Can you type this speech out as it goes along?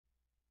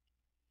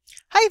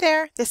Hi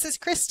there, this is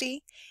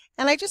Christy,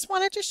 and I just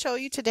wanted to show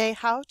you today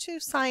how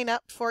to sign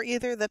up for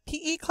either the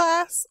PE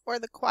class or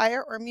the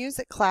choir or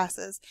music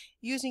classes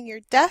using your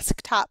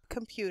desktop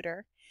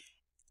computer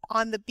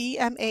on the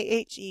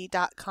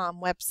bmahe.com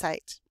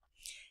website.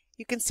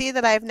 You can see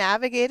that I've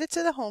navigated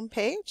to the home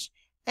page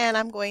and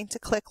I'm going to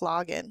click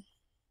Login.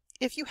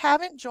 If you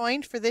haven't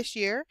joined for this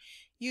year,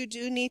 you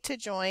do need to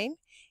join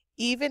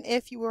even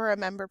if you were a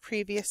member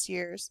previous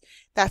years.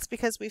 That's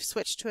because we've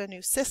switched to a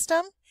new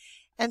system.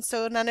 And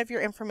so none of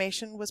your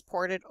information was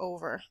ported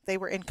over. They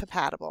were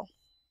incompatible.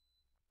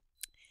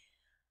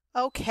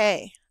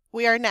 Okay,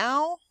 we are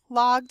now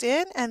logged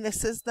in and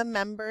this is the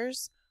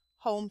members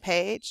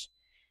homepage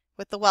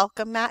with the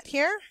welcome mat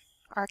here,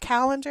 our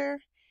calendar,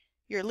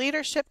 your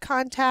leadership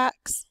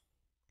contacts,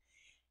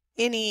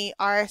 any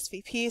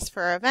RSVPs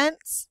for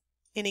events,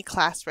 any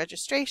class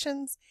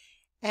registrations,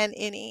 and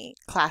any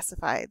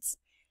classifieds.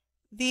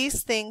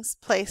 These things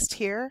placed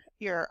here,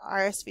 your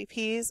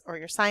RSVPs or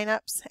your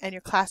signups and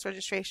your class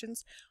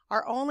registrations,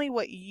 are only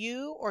what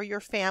you or your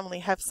family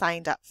have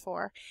signed up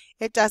for.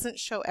 It doesn't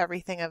show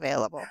everything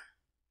available.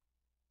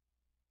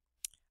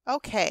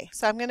 Okay,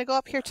 so I'm going to go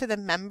up here to the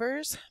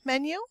members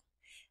menu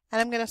and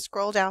I'm going to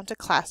scroll down to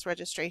class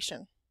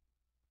registration.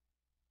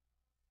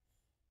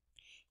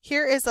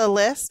 Here is a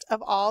list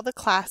of all the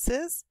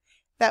classes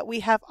that we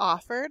have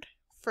offered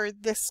for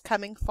this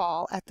coming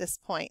fall at this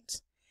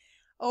point.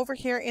 Over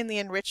here in the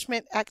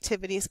enrichment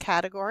activities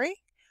category,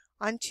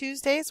 on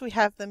Tuesdays we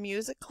have the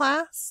music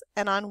class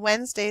and on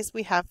Wednesdays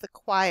we have the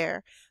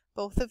choir.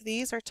 Both of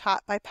these are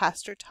taught by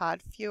Pastor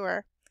Todd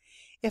Fewer.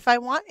 If I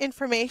want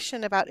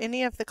information about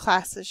any of the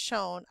classes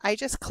shown, I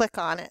just click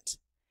on it.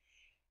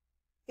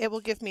 It will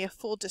give me a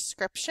full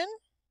description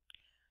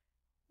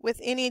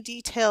with any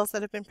details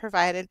that have been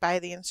provided by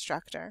the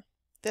instructor.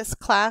 This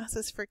class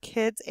is for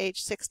kids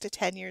aged 6 to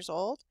 10 years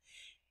old.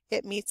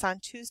 It meets on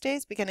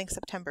Tuesdays beginning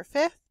September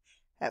 5th.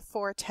 At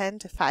 4:10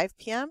 to 5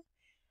 p.m.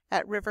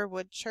 at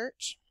Riverwood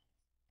Church.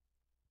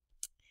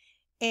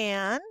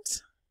 And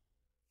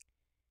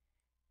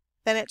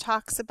then it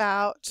talks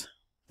about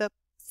the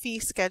fee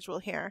schedule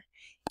here.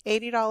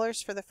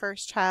 $80 for the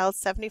first child,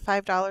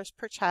 $75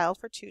 per child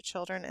for 2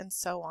 children, and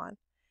so on.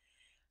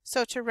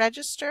 So to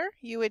register,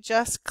 you would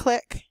just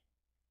click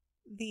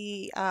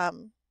the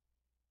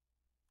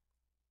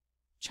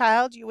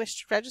child you wish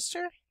to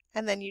register,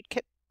 and then you'd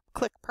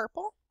click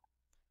purple,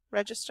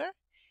 register,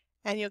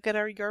 and you'll get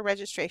your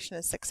registration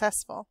is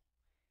successful.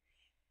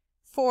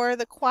 For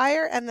the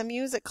choir and the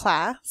music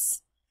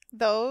class,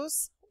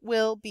 those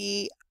will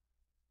be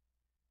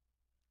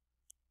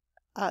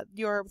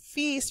your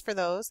fees for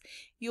those.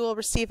 You will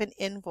receive an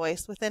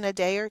invoice within a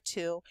day or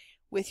two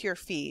with your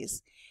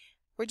fees.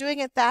 We're doing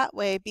it that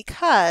way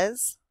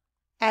because,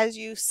 as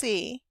you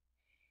see,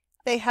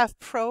 they have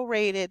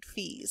prorated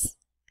fees,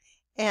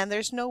 and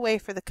there's no way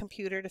for the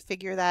computer to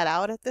figure that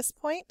out at this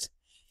point.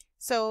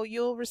 So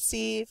you'll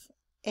receive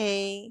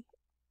an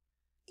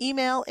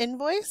email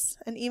invoice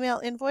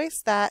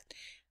that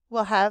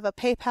will have a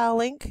PayPal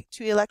link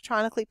to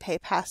electronically pay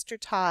Pastor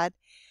Todd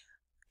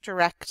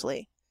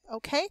directly.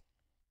 Okay?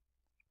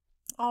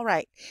 All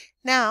right.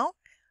 Now,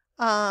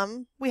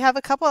 we have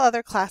a couple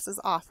other classes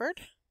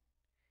offered,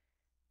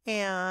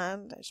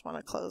 and I just want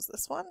to close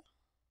this one.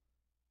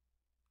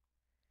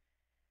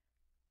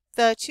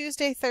 The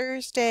Tuesday,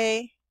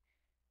 Thursday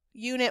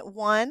Unit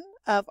 1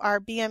 of our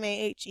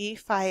BMAHE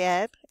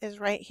Phi-Ed is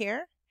right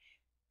here.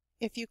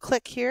 If you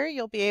click here,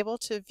 you'll be able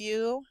to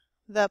view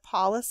the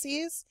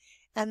policies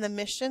and the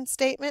mission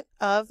statement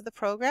of the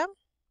program.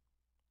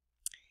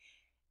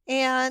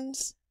 And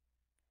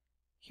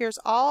here's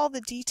all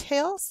the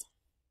details,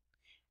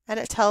 and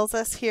it tells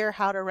us here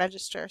how to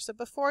register. So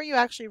before you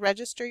actually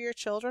register your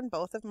children,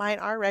 both of mine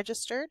are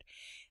registered,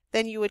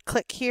 then you would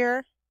click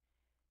here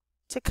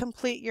to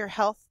complete your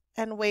health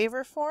and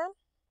waiver form.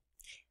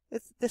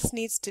 This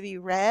needs to be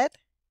read.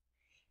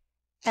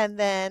 And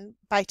then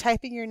by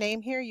typing your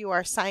name here, you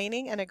are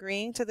signing and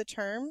agreeing to the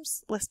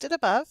terms listed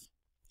above,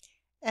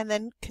 and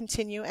then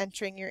continue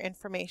entering your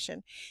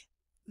information.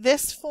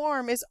 This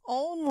form is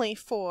only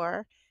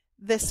for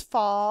this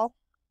fall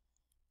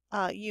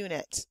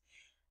unit,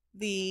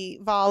 the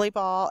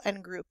volleyball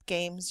and group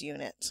games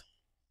unit.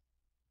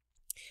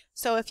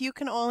 So if you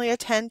can only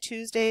attend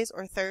Tuesdays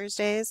or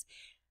Thursdays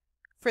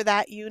for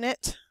that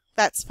unit,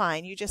 that's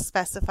fine. You just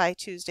specify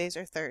Tuesdays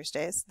or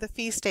Thursdays. The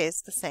fee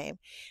stays the same.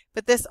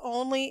 But this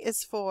only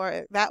is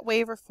for, that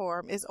waiver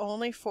form is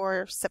only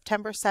for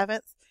September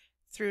 7th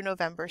through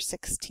November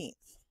 16th.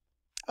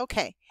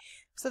 Okay,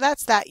 so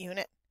that's that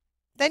unit.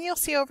 Then you'll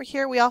see over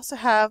here we also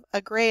have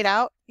a grayed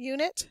out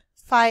unit,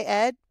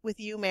 Phi-Ed with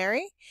you,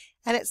 Mary,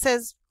 and it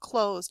says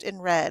closed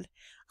in red.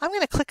 I'm going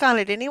to click on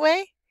it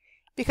anyway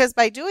because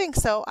by doing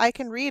so I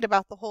can read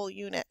about the whole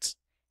unit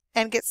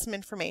and get some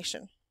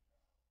information.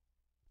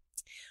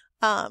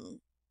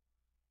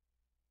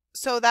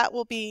 So that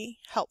will be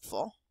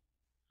helpful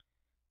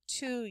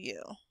to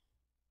you.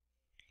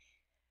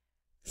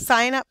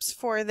 Sign-ups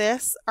for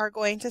this are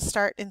going to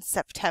start in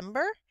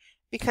September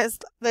because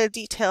the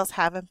details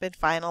haven't been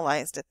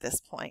finalized at this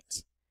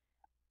point.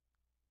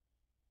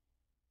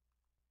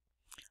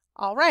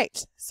 All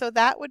right, so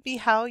that would be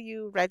how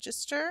you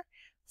register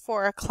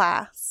for a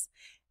class.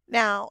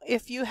 Now,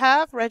 if you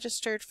have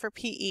registered for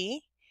PE,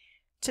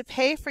 to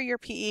pay for your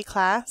PE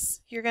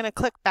class, you're going to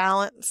click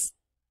balance.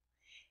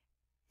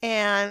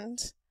 And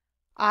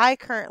I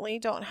currently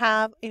don't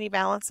have any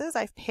balances.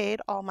 I've paid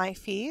all my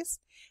fees.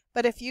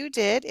 But if you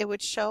did, it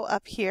would show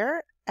up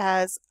here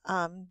as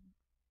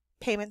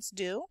payments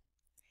due.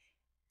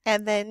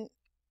 And then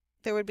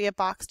there would be a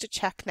box to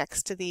check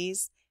next to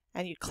these,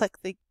 and you click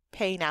the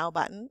Pay Now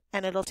button,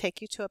 and it'll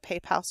take you to a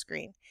PayPal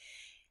screen.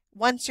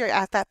 Once you're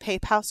at that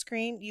PayPal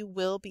screen, you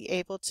will be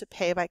able to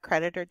pay by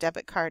credit or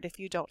debit card if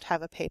you don't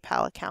have a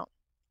PayPal account.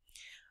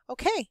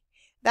 Okay,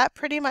 that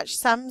pretty much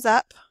sums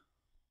up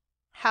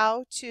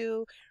how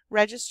to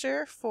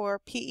register for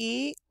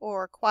PE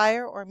or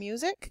choir or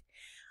music.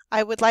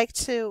 I would like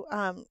to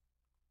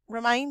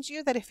remind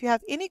you that if you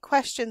have any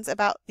questions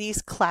about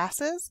these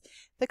classes,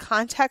 the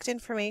contact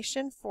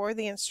information for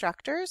the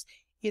instructors,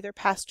 either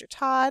Pastor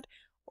Todd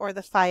or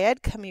the Phi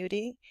Ed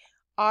community,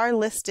 are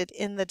listed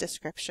in the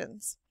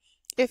descriptions.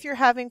 If you're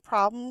having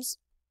problems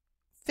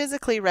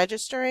physically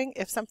registering,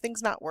 if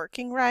something's not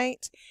working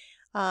right,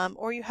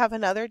 or you have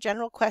another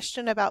general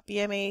question about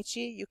BMAHE,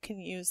 you can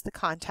use the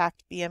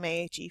Contact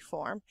BMAHE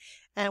form,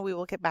 and we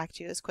will get back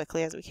to you as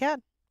quickly as we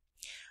can.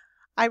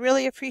 I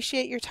really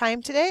appreciate your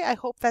time today. I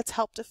hope that's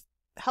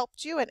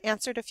helped you and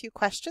answered a few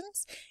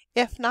questions.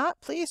 If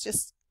not, please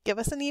just give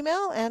us an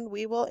email and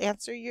we will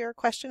answer your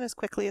question as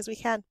quickly as we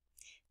can.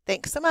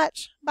 Thanks so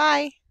much.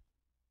 Bye.